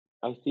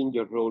I think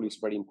your role is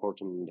very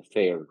important in the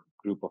third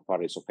group of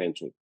barriers of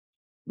entry.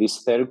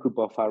 This third group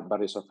of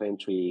barriers of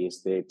entry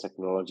is the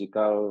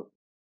technological,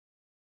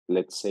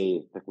 let's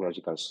say,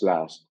 technological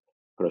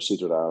 /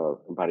 procedural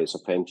barriers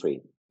of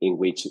entry, in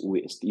which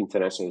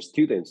international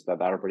students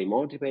that are very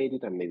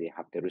motivated and maybe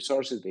have the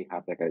resources, they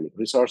have the academic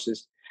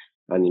resources,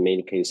 and in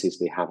many cases,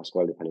 they have as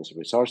well the financial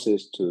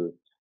resources to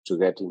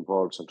get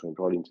involved and to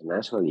enroll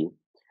internationally.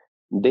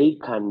 They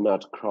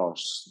cannot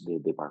cross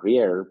the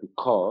barrier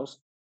because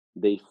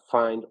they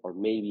find, or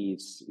maybe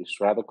it's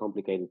rather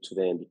complicated to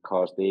them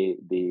because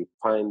they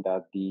find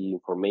that the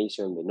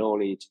information, the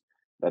knowledge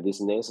that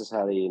is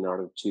necessary in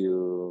order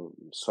to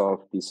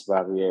solve this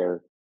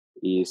barrier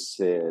is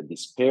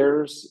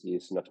dispersed,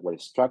 is not well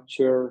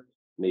structured,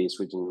 maybe it's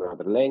written in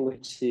other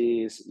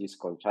languages, is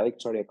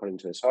contradictory according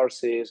to the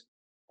sources,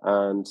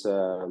 and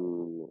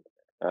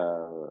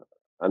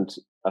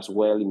as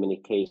well, in many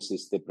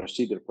cases, the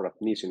procedure for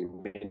admission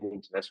in many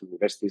international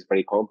universities is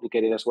very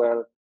complicated as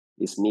well.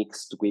 It's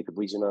mixed with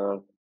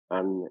regional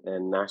and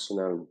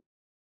national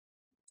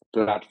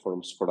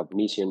platforms for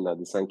admission that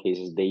in some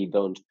cases they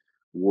don't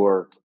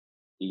work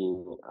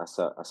in as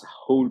a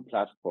whole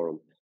platform,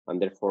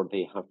 and therefore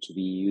they have to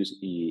be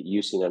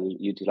using and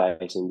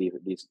utilizing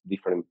these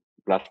different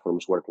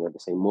platforms working at the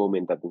same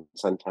moment, that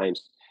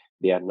sometimes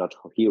they are not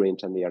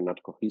coherent and they are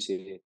not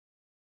cohesive.